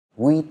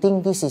we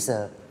think this is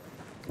a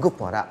good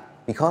product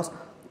because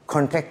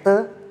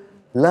contractor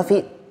love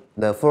it,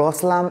 the floor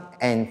slump,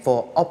 and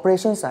for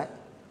operation side,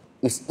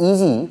 it's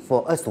easy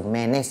for us to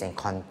manage and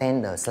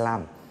contain the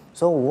slump.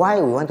 So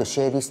why we want to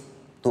share this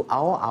to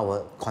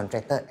our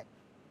contractor?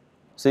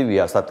 See, we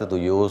have started to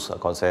use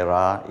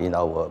CONCERA in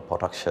our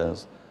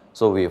productions.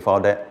 So we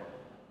found that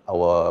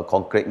our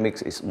concrete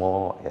mix is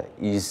more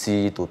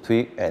easy to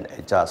tweak and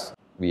adjust.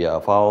 We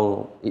have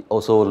found it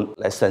also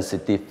less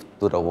sensitive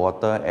to the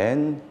water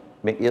and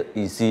make it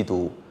easy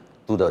to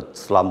do the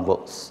slump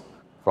works.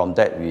 From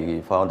that,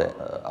 we found that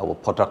our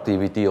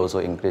productivity also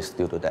increased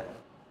due to that.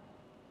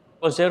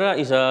 CONCERA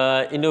is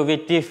an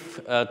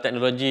innovative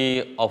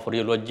technology of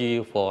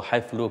rheology for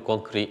high flow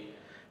concrete,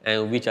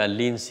 and which are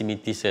lean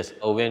cementitious.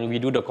 When we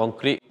do the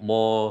concrete,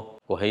 more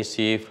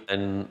cohesive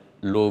and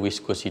low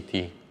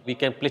viscosity. We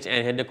can place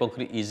and handle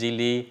concrete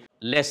easily,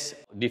 less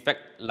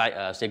defect like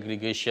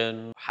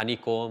segregation,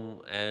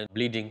 honeycomb, and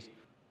bleeding.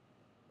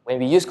 When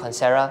we use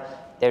CONCERA,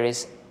 there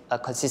is a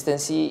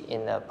consistency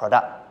in the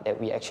product that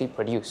we actually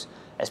produce,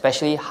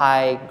 especially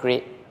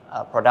high-grade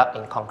product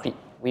in concrete.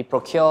 We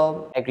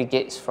procure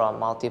aggregates from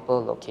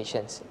multiple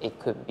locations. It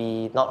could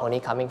be not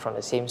only coming from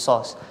the same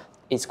source.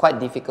 It's quite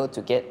difficult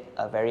to get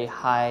a very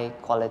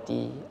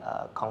high-quality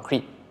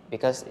concrete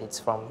because it's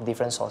from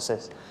different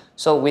sources.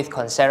 So with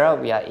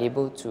CONCERA, we are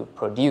able to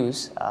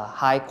produce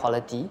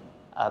high-quality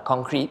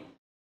concrete